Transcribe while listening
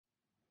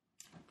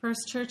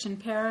First Church and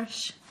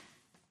Parish,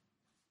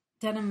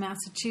 Dedham,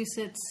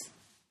 Massachusetts,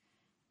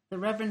 the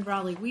Reverend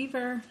Raleigh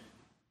Weaver,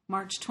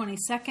 March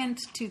 22nd,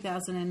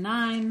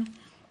 2009,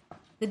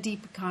 The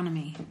Deep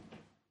Economy.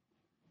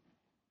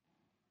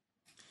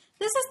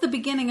 This is the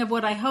beginning of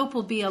what I hope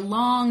will be a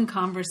long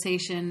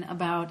conversation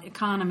about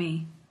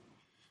economy.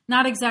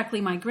 Not exactly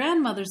my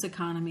grandmother's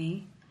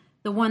economy,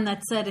 the one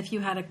that said if you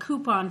had a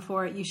coupon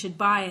for it, you should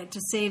buy it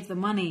to save the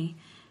money,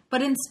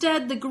 but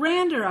instead the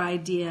grander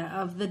idea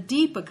of the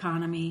deep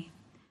economy,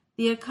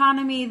 the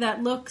economy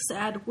that looks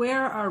at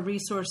where our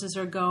resources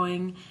are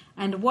going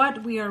and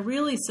what we are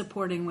really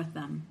supporting with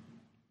them.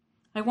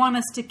 I want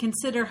us to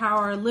consider how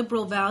our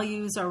liberal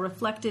values are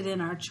reflected in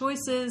our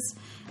choices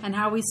and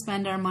how we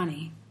spend our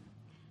money,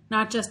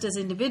 not just as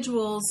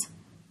individuals,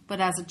 but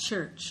as a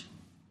church.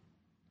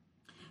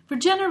 For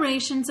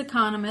generations,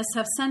 economists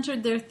have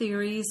centered their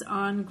theories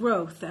on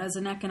growth as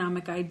an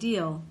economic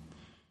ideal.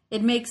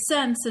 It makes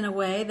sense in a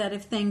way that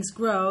if things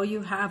grow,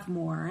 you have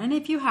more, and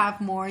if you have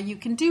more, you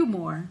can do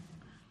more.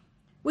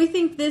 We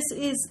think this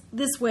is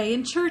this way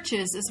in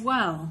churches as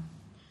well.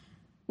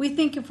 We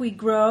think if we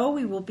grow,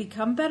 we will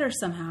become better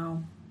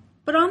somehow.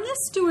 But on this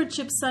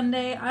Stewardship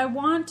Sunday, I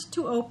want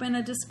to open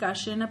a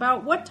discussion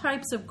about what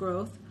types of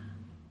growth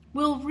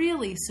will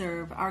really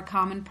serve our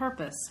common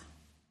purpose.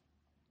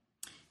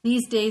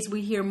 These days,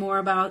 we hear more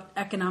about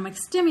economic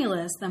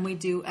stimulus than we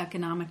do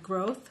economic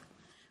growth.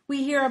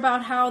 We hear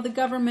about how the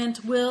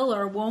government will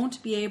or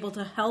won't be able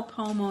to help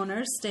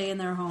homeowners stay in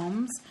their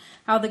homes,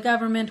 how the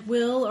government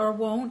will or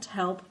won't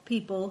help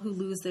people who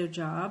lose their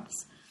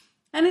jobs.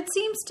 And it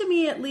seems to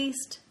me, at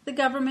least, the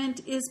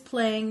government is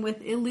playing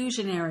with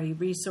illusionary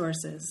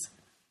resources.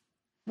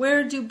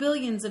 Where do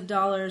billions of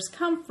dollars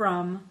come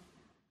from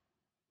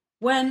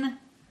when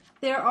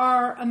there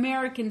are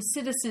American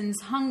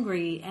citizens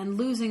hungry and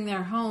losing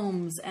their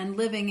homes and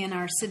living in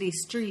our city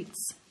streets?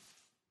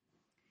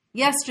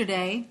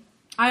 Yesterday,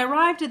 I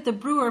arrived at the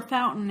Brewer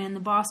Fountain in the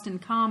Boston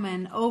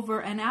Common over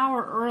an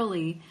hour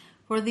early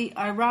for the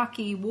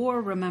Iraqi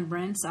war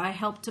remembrance I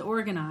helped to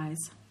organize.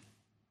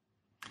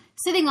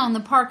 Sitting on the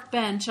park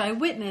bench, I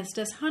witnessed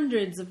as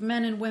hundreds of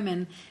men and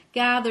women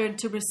gathered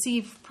to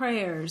receive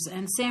prayers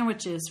and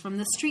sandwiches from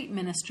the street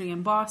ministry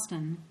in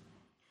Boston.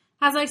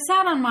 As I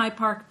sat on my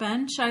park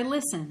bench, I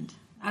listened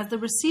as the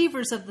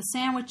receivers of the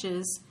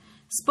sandwiches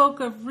spoke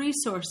of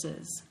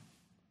resources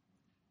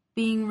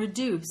being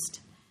reduced,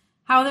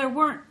 how there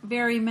weren't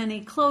very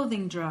many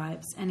clothing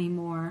drives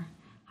anymore,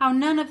 how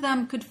none of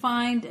them could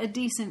find a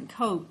decent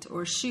coat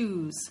or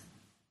shoes.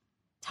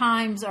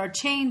 Times are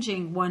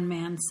changing, one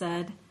man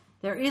said.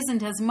 There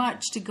isn't as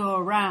much to go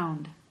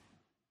around.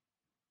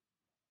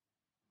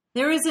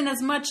 There isn't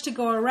as much to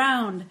go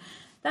around.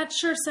 That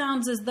sure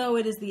sounds as though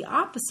it is the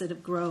opposite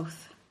of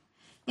growth.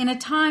 In a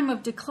time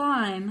of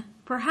decline,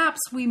 perhaps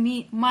we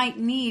might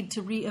need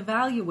to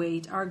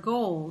reevaluate our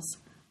goals.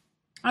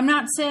 I'm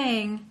not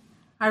saying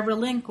I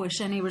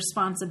relinquish any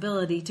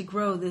responsibility to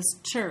grow this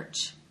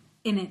church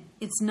in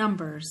its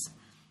numbers.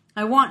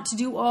 I want to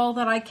do all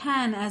that I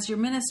can as your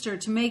minister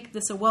to make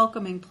this a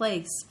welcoming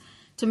place,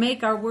 to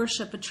make our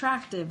worship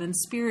attractive and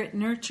spirit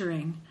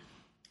nurturing.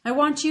 I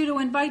want you to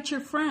invite your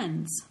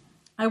friends.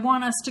 I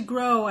want us to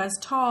grow as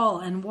tall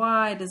and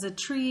wide as a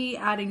tree,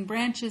 adding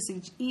branches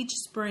each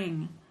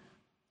spring.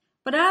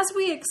 But as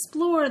we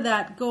explore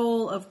that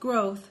goal of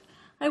growth,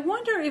 I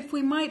wonder if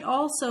we might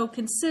also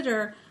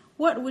consider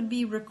what would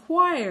be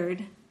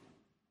required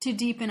to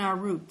deepen our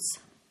roots.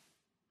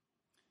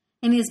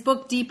 In his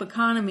book, Deep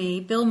Economy,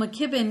 Bill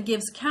McKibben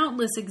gives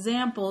countless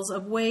examples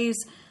of ways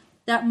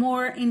that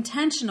more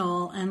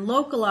intentional and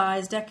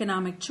localized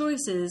economic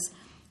choices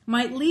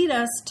might lead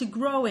us to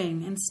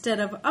growing instead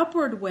of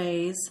upward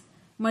ways,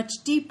 much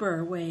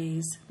deeper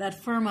ways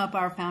that firm up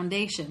our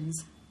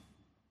foundations.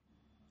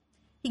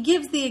 He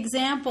gives the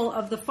example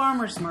of the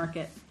farmer's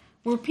market,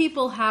 where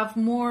people have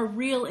more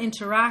real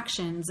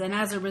interactions and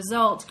as a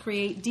result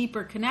create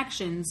deeper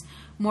connections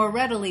more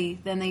readily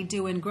than they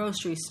do in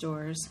grocery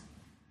stores.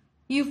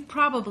 You've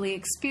probably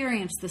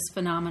experienced this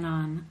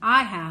phenomenon.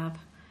 I have.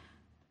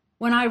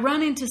 When I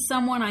run into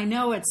someone I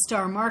know at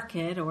Star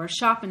Market or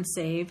Shop and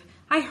Save,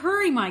 I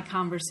hurry my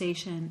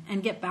conversation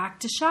and get back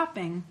to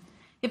shopping.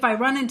 If I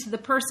run into the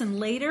person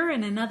later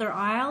in another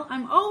aisle,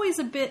 I'm always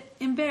a bit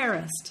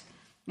embarrassed,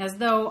 as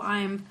though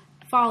I'm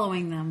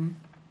following them.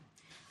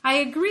 I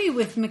agree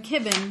with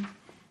McKibben.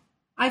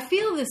 I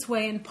feel this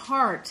way in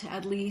part,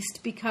 at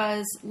least,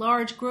 because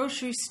large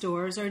grocery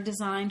stores are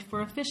designed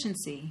for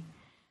efficiency.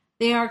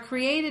 They are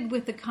created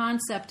with the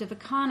concept of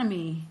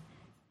economy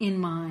in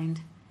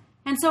mind.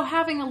 And so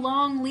having a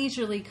long,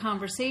 leisurely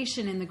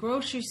conversation in the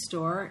grocery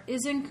store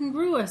is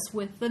incongruous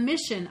with the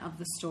mission of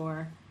the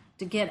store,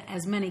 to get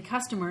as many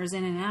customers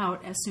in and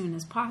out as soon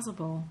as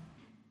possible.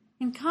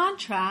 In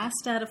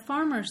contrast, at a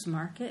farmer's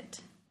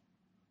market,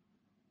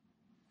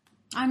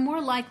 I'm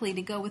more likely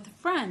to go with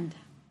a friend.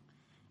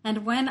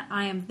 And when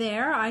I am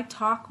there, I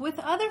talk with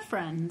other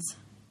friends.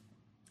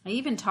 I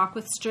even talk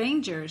with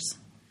strangers.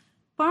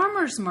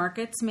 Farmers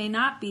markets may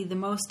not be the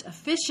most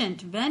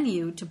efficient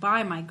venue to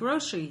buy my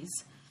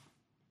groceries,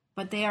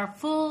 but they are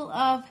full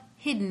of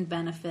hidden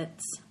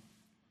benefits.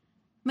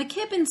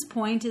 McKibben's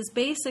point is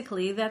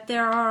basically that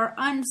there are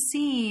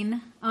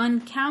unseen,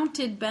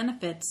 uncounted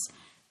benefits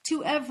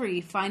to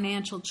every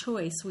financial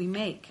choice we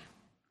make.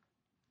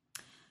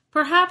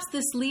 Perhaps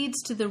this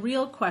leads to the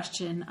real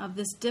question of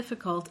this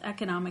difficult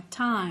economic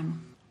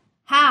time.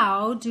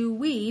 How do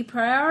we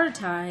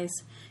prioritize?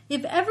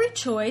 If every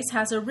choice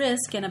has a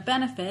risk and a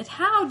benefit,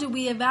 how do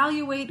we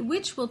evaluate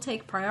which will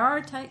take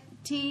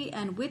priority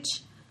and which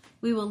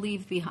we will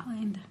leave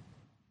behind?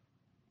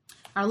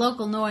 Our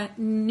local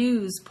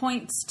news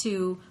points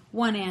to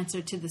one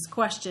answer to this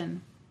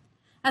question.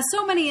 As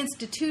so many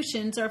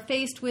institutions are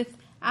faced with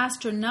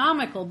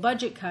astronomical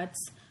budget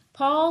cuts,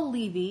 Paul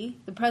Levy,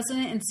 the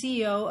president and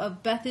CEO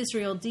of Beth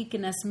Israel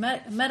Deaconess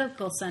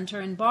Medical Center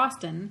in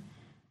Boston,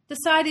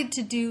 decided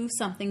to do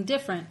something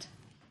different.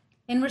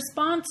 In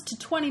response to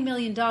 $20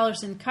 million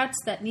in cuts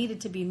that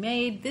needed to be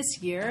made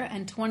this year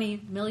and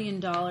 $20 million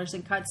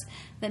in cuts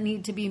that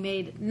need to be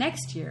made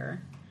next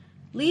year,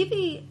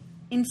 Levy,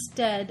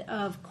 instead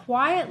of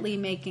quietly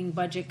making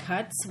budget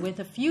cuts with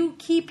a few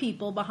key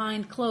people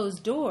behind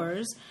closed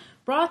doors,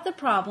 brought the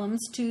problems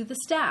to the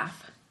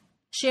staff,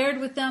 shared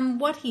with them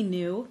what he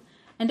knew,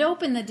 and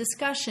opened the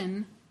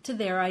discussion to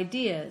their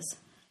ideas.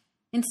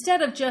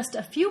 Instead of just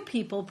a few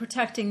people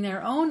protecting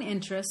their own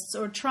interests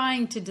or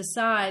trying to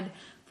decide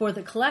for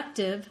the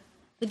collective,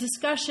 the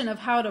discussion of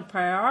how to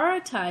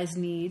prioritize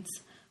needs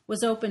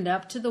was opened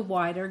up to the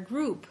wider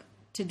group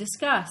to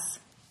discuss.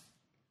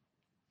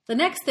 The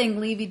next thing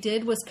Levy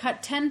did was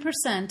cut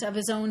 10% of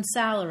his own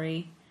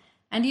salary.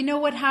 And you know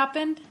what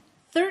happened?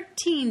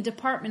 13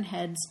 department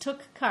heads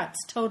took cuts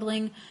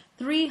totaling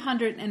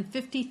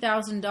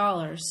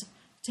 $350,000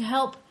 to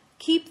help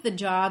keep the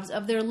jobs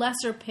of their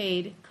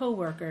lesser-paid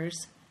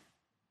co-workers.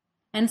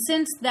 And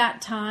since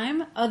that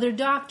time, other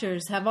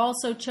doctors have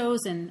also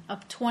chosen a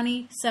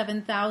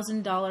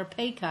 $27,000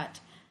 pay cut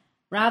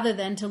rather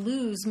than to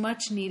lose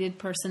much-needed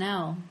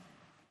personnel.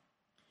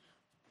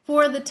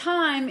 For the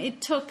time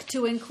it took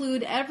to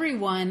include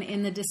everyone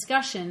in the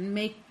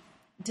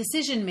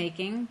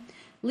decision-making,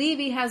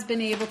 Levy has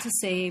been able to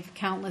save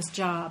countless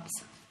jobs.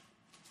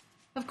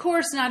 Of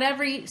course, not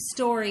every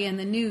story in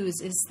the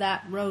news is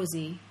that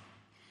rosy.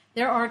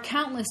 There are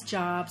countless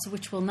jobs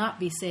which will not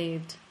be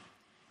saved.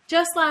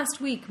 Just last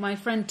week, my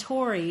friend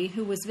Tori,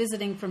 who was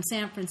visiting from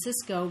San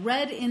Francisco,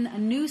 read in a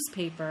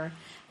newspaper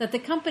that the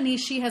company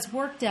she has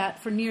worked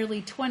at for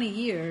nearly 20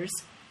 years,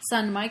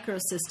 Sun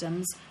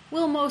Microsystems,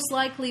 will most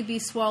likely be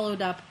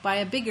swallowed up by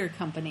a bigger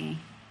company,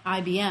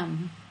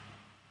 IBM.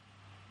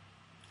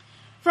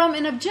 From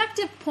an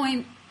objective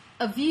point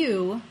of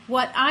view,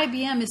 what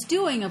IBM is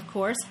doing, of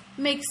course,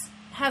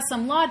 has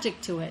some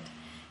logic to it.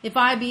 If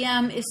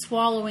IBM is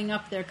swallowing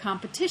up their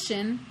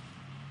competition,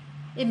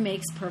 it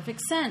makes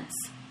perfect sense.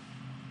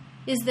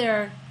 Is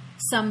there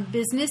some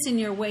business in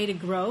your way to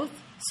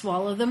growth?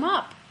 Swallow them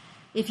up.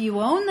 If you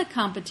own the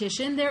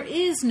competition, there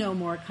is no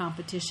more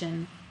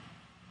competition.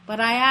 But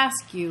I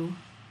ask you,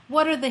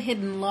 what are the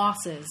hidden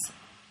losses?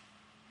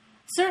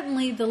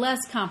 Certainly, the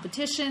less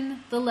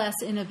competition, the less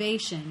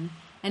innovation.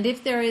 And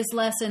if there is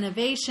less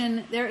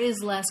innovation, there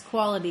is less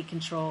quality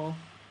control.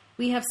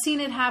 We have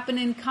seen it happen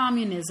in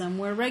communism,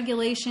 where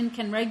regulation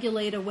can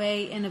regulate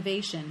away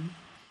innovation.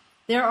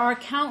 There are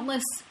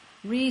countless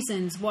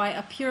reasons why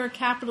a pure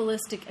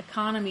capitalistic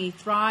economy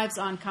thrives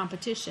on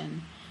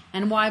competition,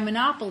 and why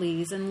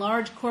monopolies and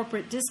large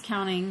corporate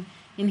discounting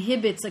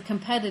inhibits a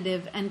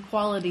competitive and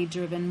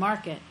quality-driven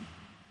market.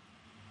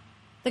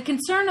 The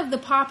concern of the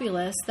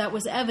populace that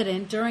was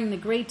evident during the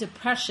Great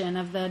Depression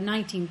of the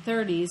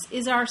 1930s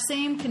is our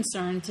same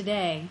concern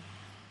today.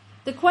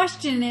 The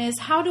question is,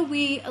 how do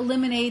we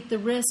eliminate the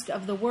risk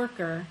of the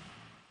worker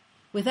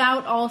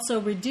without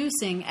also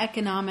reducing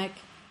economic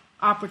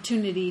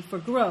opportunity for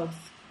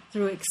growth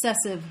through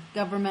excessive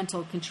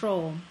governmental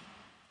control?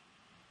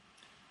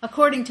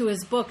 According to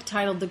his book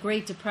titled The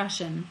Great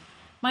Depression,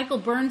 Michael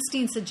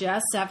Bernstein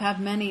suggests, as have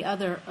many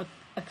other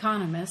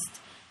economists,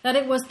 that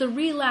it was the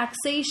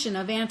relaxation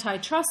of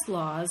antitrust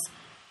laws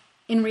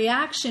in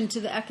reaction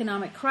to the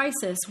economic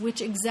crisis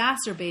which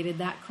exacerbated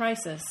that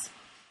crisis.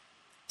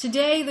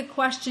 Today, the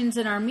questions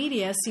in our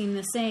media seem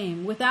the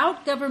same.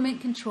 Without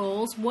government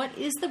controls, what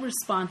is the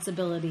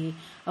responsibility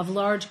of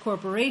large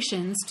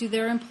corporations to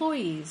their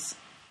employees?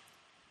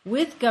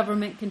 With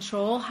government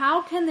control,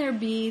 how can there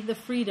be the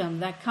freedom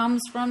that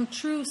comes from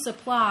true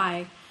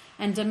supply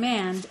and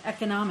demand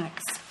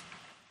economics?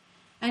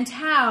 And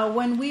how,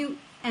 when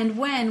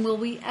will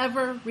we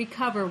ever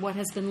recover what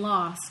has been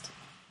lost?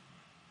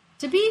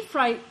 To be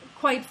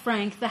quite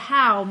frank, the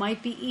how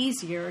might be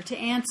easier to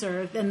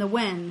answer than the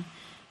when,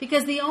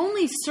 because the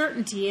only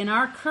certainty in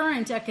our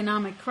current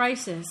economic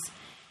crisis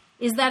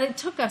is that it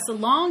took us a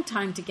long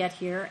time to get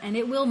here, and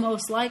it will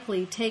most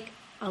likely take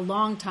a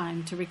long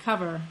time to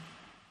recover.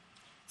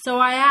 So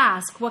I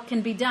ask, what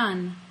can be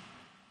done?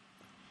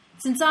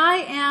 Since I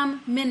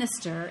am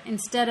minister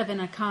instead of an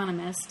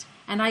economist,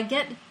 and I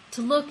get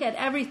to look at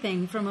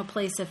everything from a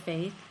place of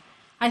faith,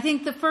 I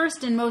think the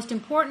first and most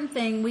important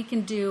thing we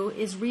can do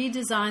is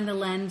redesign the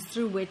lens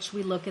through which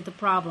we look at the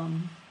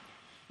problem.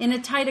 In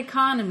a tight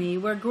economy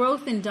where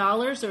growth in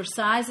dollars or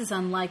size is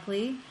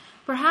unlikely,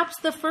 perhaps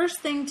the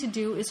first thing to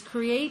do is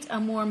create a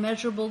more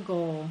measurable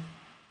goal.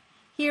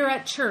 Here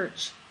at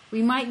church,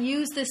 we might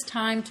use this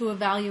time to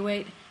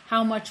evaluate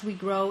how much we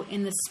grow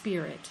in the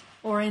Spirit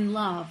or in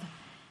love,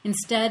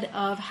 instead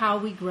of how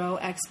we grow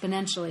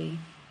exponentially.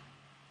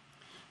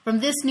 From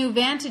this new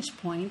vantage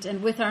point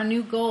and with our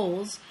new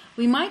goals,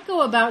 we might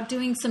go about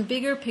doing some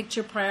bigger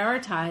picture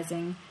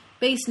prioritizing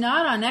based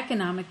not on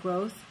economic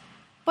growth,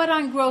 but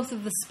on growth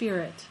of the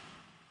Spirit.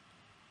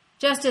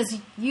 Just as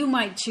you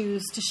might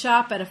choose to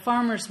shop at a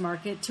farmer's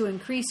market to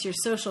increase your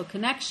social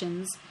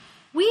connections,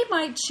 we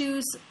might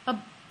choose a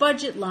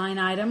budget line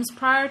items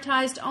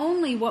prioritized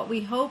only what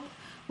we hope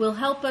will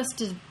help us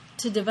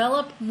to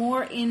develop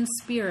more in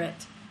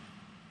spirit.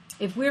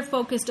 If we're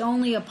focused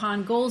only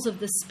upon goals of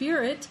the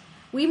Spirit,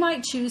 we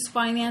might choose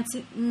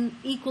financing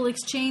equal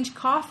exchange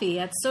coffee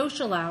at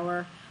social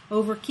hour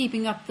over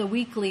keeping up the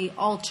weekly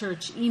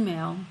all-church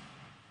email.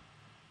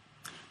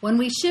 When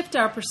we shift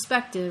our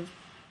perspective,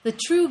 the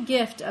true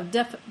gift of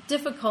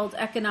difficult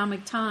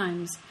economic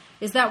times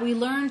is that we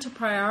learn to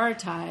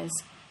prioritize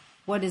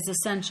what is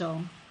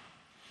essential.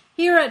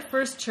 Here at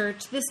First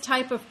Church, this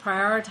type of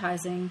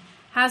prioritizing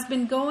has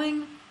been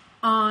going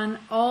on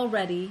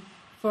already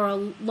for a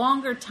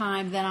longer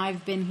time than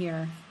I've been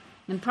here,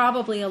 and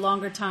probably a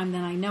longer time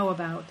than I know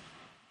about.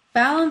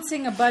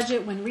 Balancing a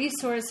budget when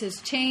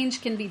resources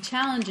change can be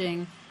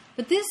challenging,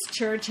 but this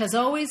church has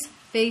always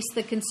faced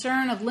the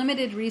concern of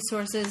limited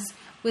resources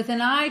with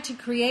an eye to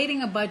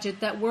creating a budget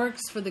that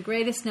works for the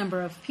greatest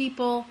number of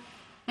people,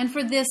 and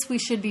for this we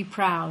should be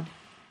proud.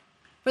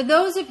 For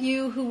those of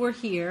you who were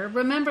here,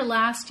 remember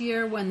last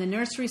year when the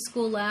nursery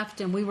school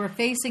left and we were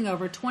facing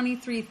over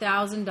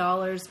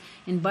 $23,000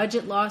 in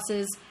budget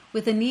losses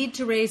with a need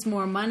to raise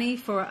more money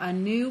for a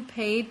new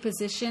paid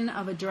position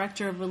of a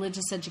director of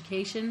religious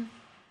education?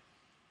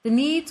 The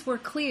needs were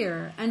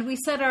clear, and we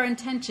set our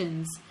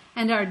intentions,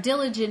 and our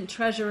diligent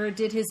treasurer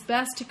did his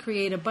best to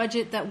create a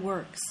budget that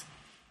works.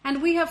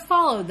 And we have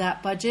followed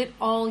that budget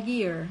all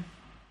year.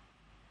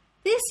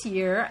 This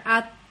year,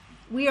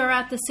 we are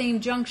at the same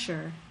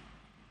juncture.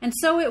 And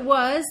so it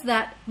was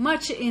that,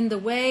 much in the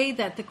way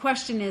that the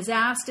question is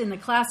asked in the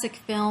classic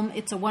film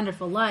It's a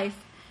Wonderful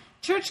Life,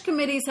 church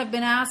committees have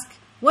been asked,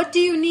 "What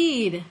do you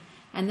need?"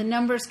 And the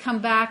numbers come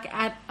back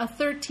at a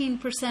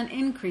 13%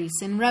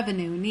 increase in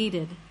revenue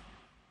needed.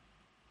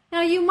 Now,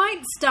 you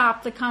might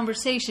stop the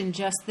conversation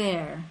just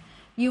there.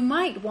 You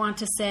might want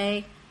to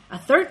say, a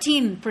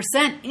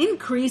 13%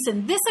 increase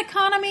in this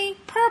economy?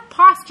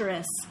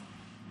 Preposterous.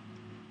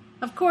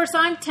 Of course,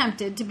 I'm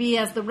tempted to be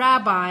as the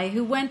rabbi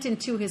who went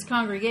into his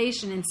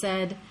congregation and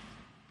said,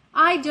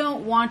 "I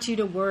don't want you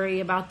to worry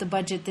about the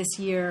budget this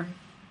year.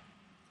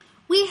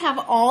 We have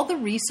all the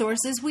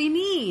resources we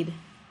need.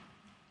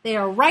 They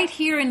are right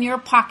here in your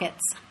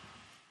pockets."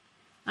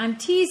 I'm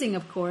teasing,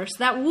 of course.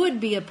 That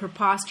would be a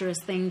preposterous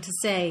thing to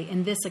say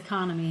in this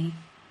economy.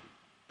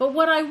 But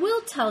what I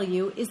will tell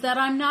you is that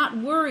I'm not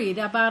worried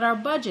about our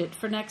budget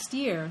for next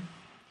year.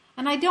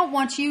 And I don't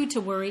want you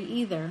to worry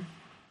either.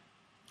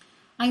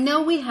 I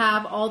know we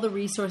have all the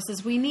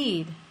resources we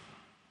need,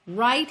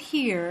 right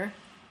here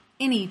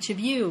in each of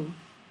you.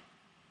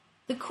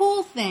 The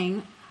cool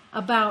thing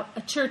about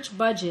a church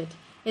budget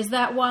is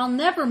that while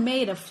never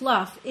made of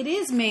fluff, it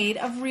is made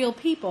of real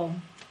people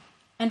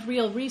and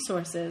real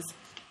resources.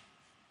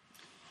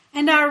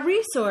 And our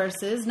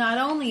resources not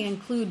only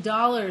include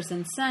dollars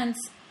and cents,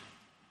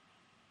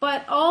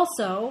 but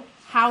also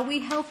how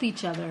we help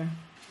each other.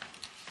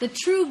 The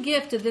true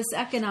gift of this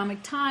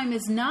economic time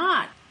is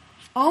not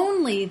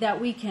only that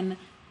we can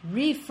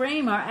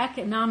reframe our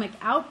economic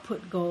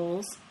output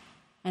goals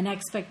and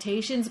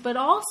expectations, but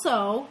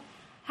also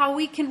how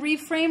we can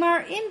reframe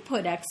our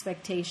input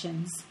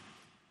expectations.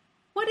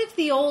 What if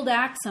the old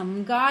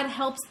axiom, "God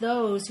helps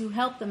those who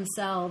help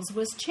themselves,"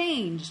 was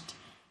changed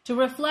to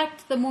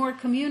reflect the more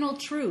communal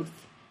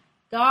truth,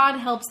 "God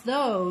helps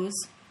those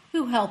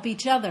who help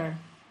each other"?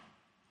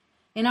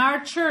 In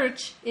our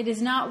church, it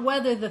is not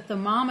whether the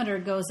thermometer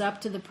goes up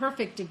to the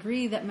perfect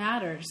degree that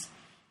matters.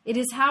 It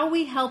is how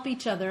we help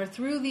each other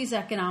through these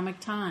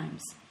economic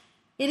times.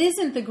 It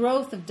isn't the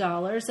growth of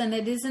dollars, and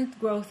it isn't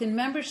growth in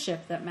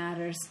membership that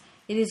matters.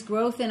 It is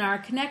growth in our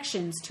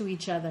connections to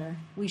each other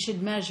we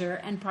should measure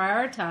and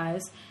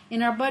prioritize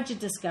in our budget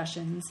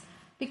discussions,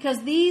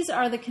 because these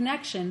are the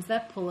connections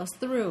that pull us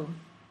through.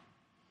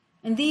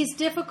 In these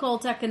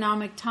difficult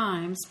economic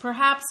times,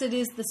 perhaps it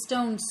is the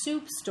stone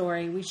soup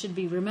story we should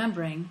be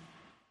remembering.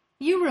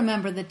 You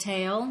remember the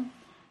tale.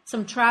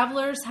 Some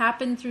travelers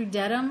happen through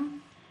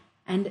Dedham,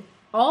 and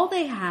all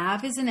they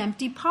have is an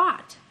empty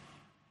pot.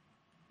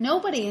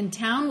 Nobody in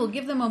town will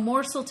give them a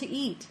morsel to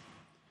eat.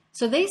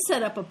 So they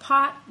set up a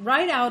pot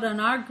right out on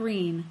our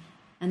green,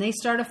 and they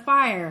start a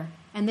fire,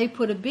 and they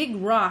put a big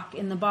rock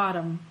in the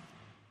bottom.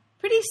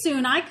 Pretty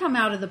soon I come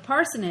out of the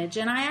parsonage,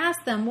 and I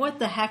ask them what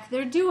the heck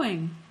they're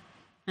doing.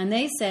 And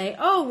they say,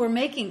 "Oh, we're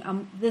making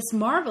this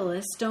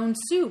marvelous stone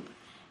soup,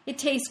 It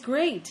tastes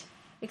great,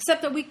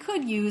 except that we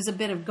could use a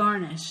bit of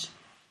garnish.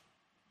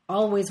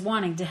 Always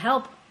wanting to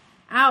help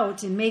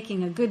out in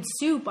making a good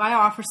soup, I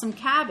offer some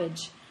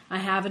cabbage I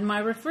have in my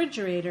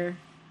refrigerator.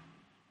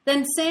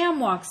 Then Sam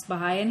walks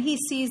by and he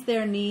sees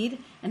their need,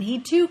 and he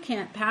too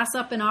can't pass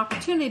up an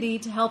opportunity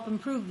to help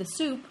improve the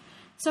soup,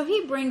 so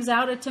he brings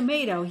out a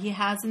tomato he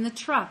has in the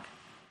truck.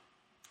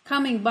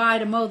 Coming by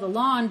to mow the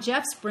lawn,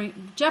 Jeff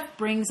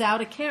brings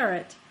out a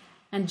carrot,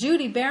 and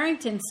Judy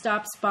Barrington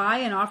stops by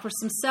and offers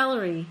some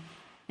celery,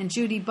 and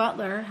Judy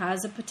Butler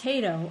has a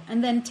potato,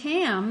 and then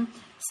Tam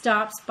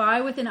stops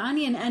by with an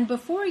onion, and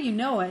before you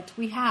know it,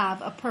 we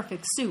have a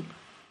perfect soup.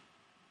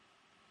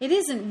 It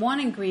isn't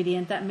one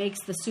ingredient that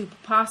makes the soup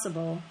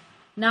possible,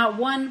 not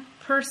one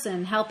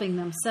person helping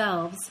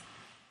themselves,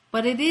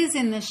 but it is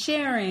in the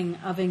sharing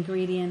of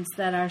ingredients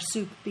that our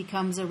soup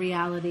becomes a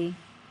reality.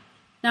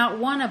 Not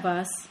one of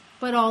us,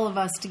 but all of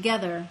us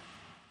together.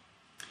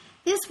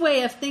 This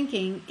way of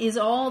thinking is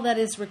all that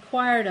is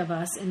required of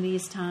us in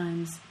these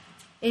times.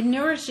 It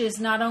nourishes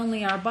not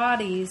only our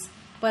bodies,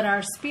 but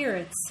our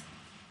spirits.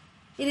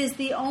 It is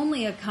the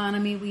only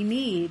economy we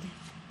need.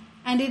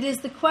 And it is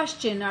the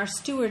question our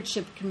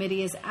stewardship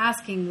committee is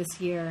asking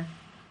this year.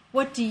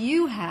 What do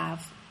you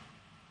have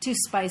to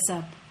spice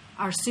up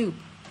our soup?